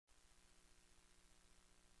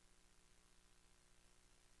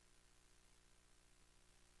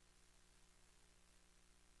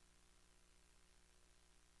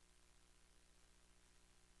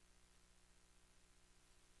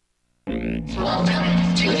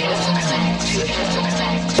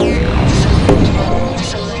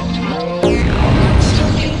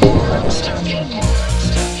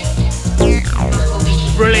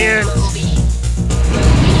Brilliant!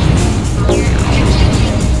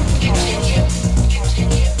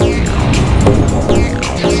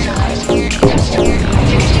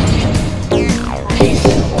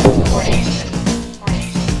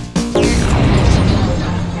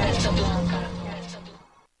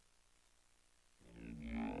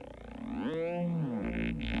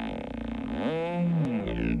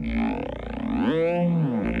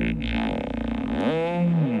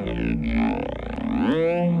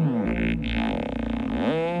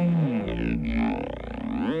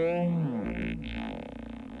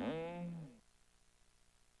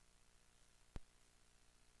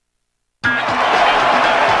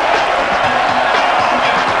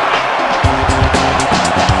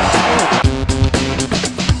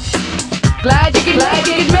 Glad you could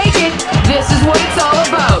make it. This is what it's all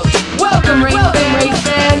about. Welcome, race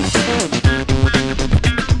fans.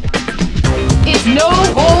 It's no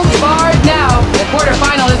holds barred now. The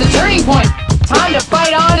quarterfinal is a turning point. Time to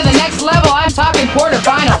fight on to the next level. I'm talking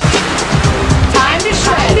quarterfinal. Time to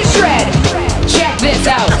shred. Check this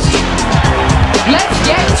out. Let's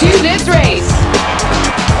get to this race.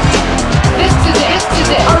 This is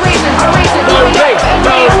it. Our racer.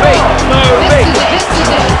 This is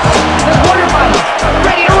it. The quarterfinals,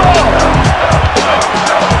 ready to roll.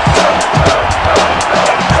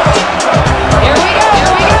 Here we go.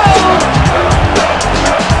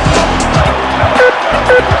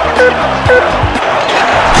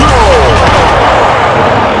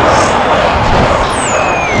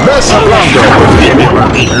 Mesablanca,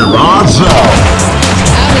 rods up.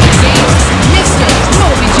 Out of the gate, Mr.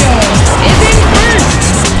 Moby Jones is in first.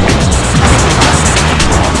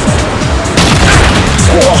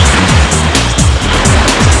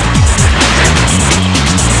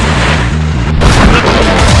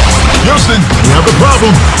 Houston, we have a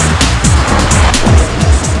problem.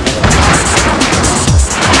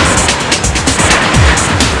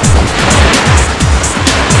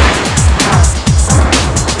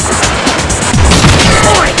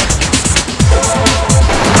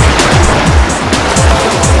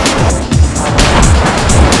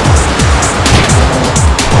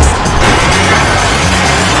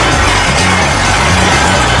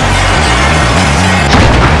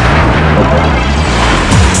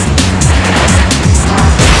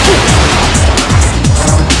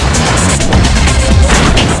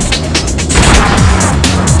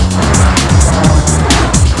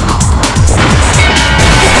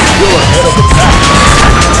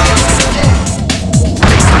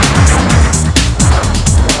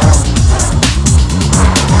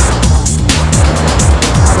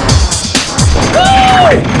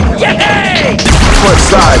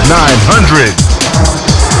 Side 900.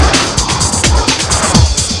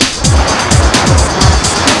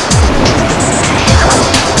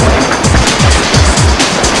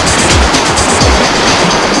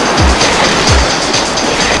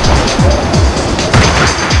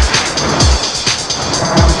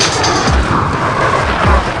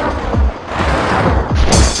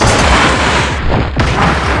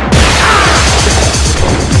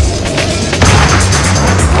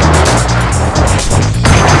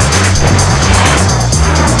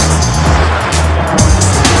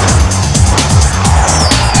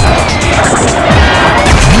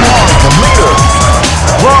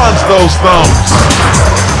 Those thumbs.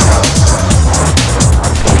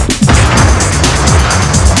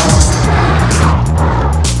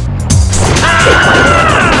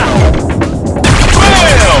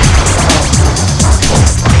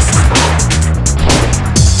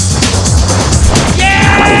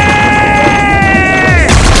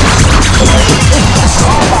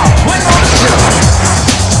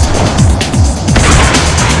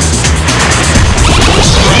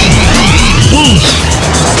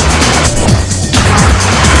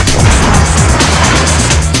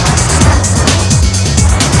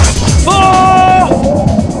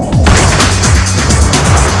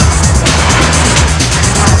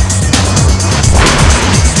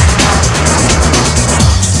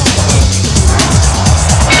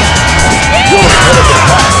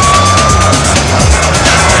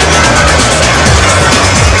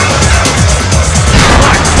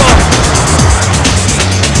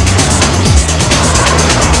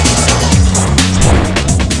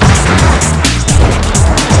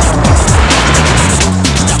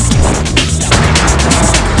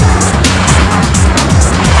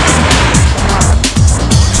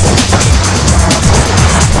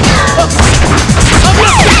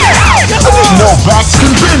 Backs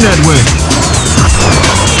can bend that way.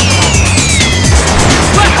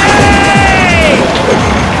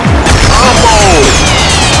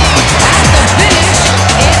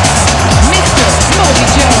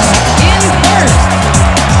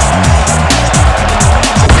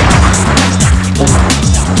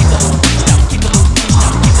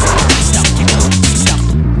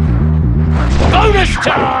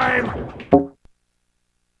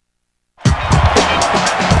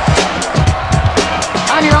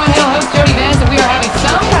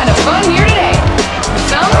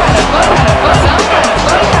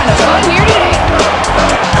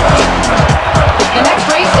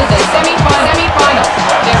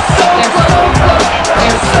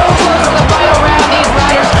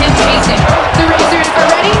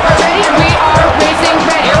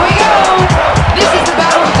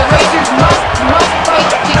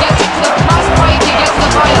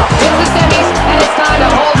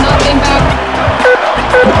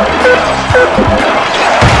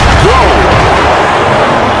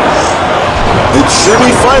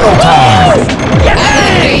 semi-final time. Out of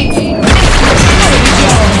the gates, Moby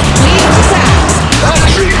Jones leads the pack.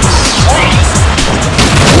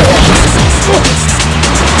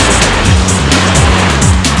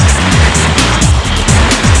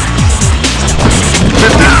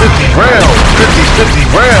 50-50 rail,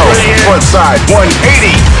 50-50 rail, front side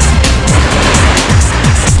 180.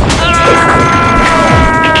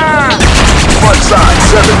 Front side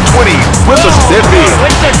 720 with a step in.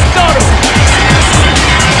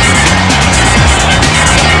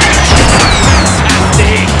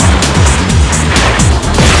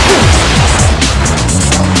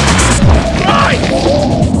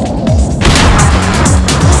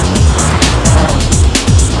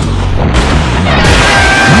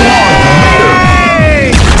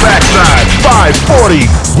 Backside 540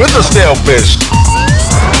 with a sailfish.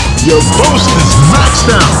 Your boost is maxed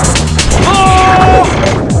out.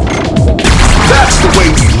 That's the way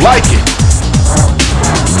we like it.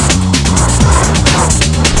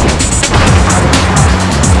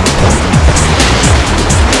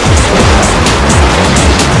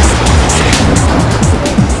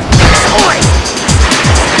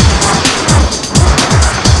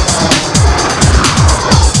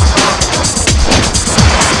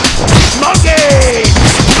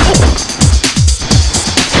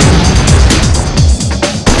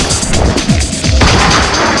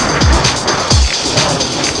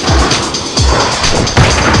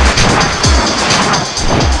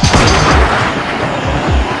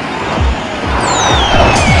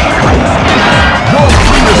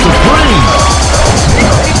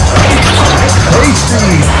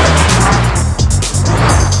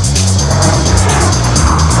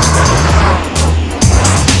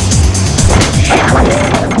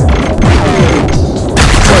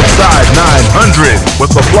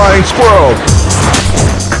 With the flying squirrel.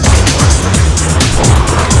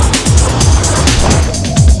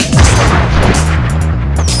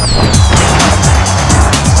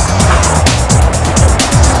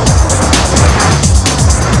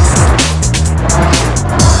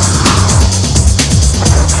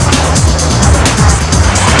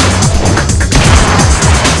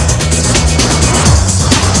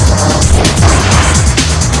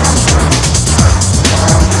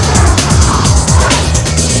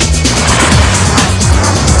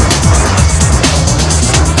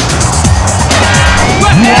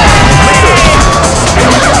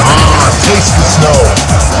 Taste the snow.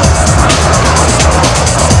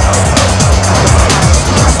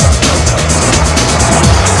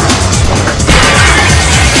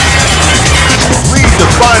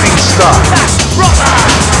 Redefining style.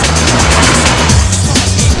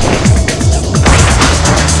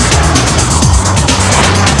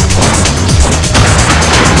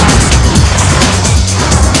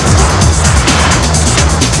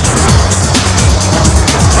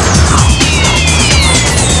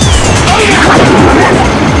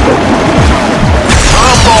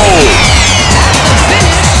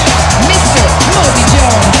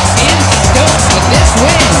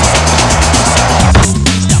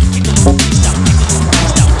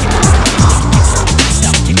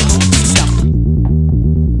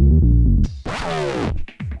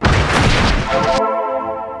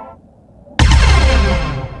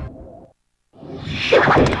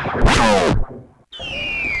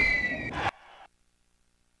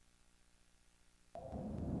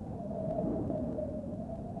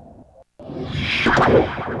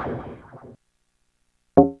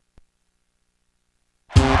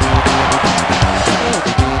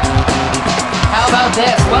 How about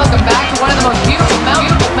this? Welcome back to one of the most beautiful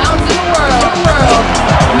mountains in the world.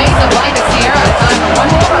 Mesablanca, Sierra. Time for one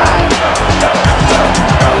more ride.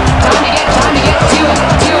 Time to get to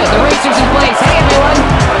it. The racer's in place. Hey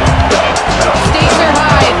everyone.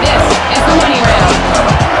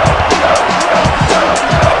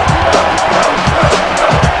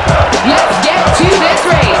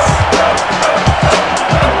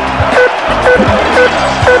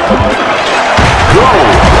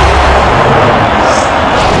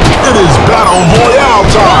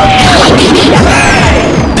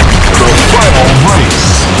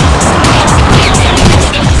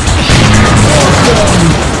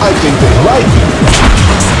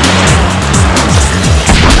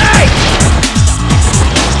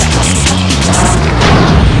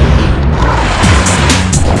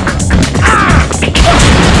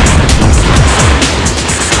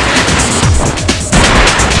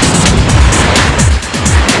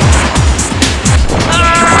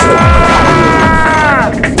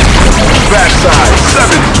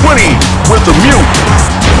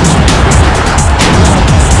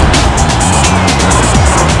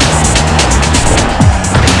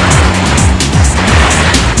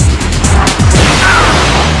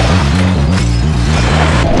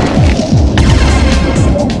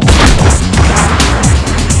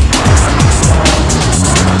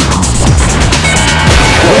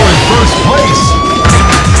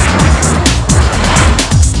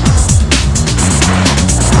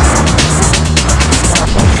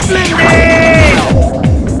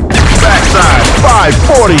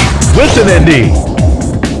 Indy.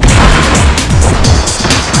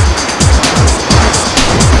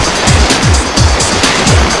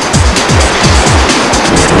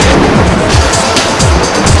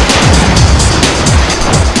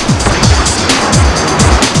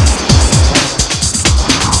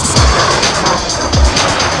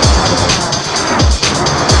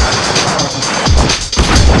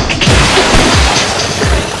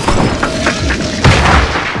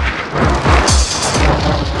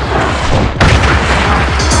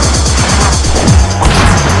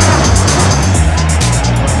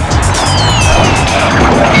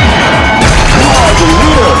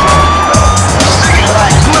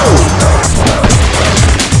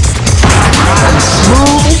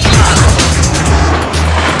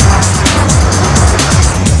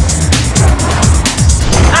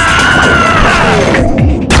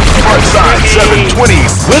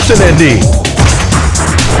 Listen, Indy.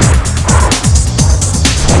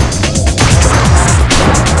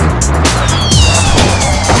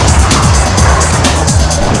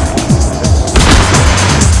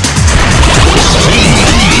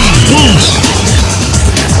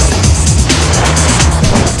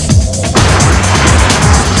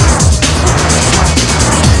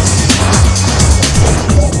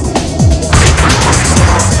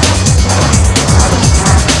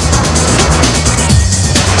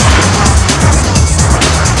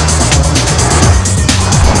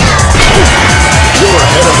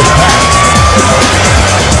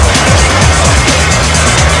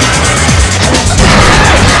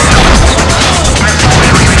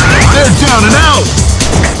 Down and out.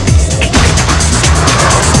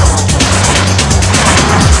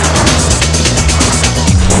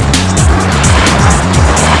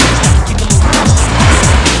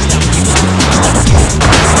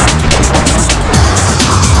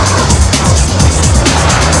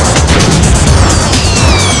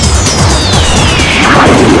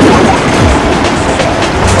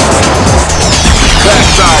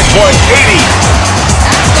 Backside 180.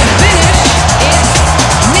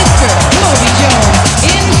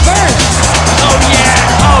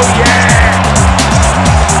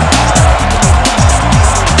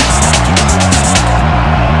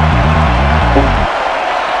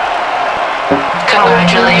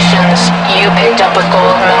 Congratulations, you picked up a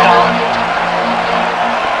gold medal.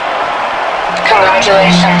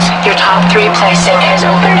 Congratulations, your top 3 placing has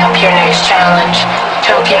opened up your next challenge,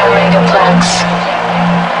 Tokyo Megaplex.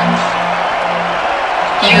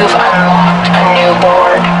 You've unlocked a new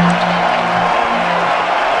board.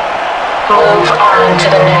 Move on to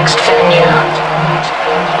the next venue.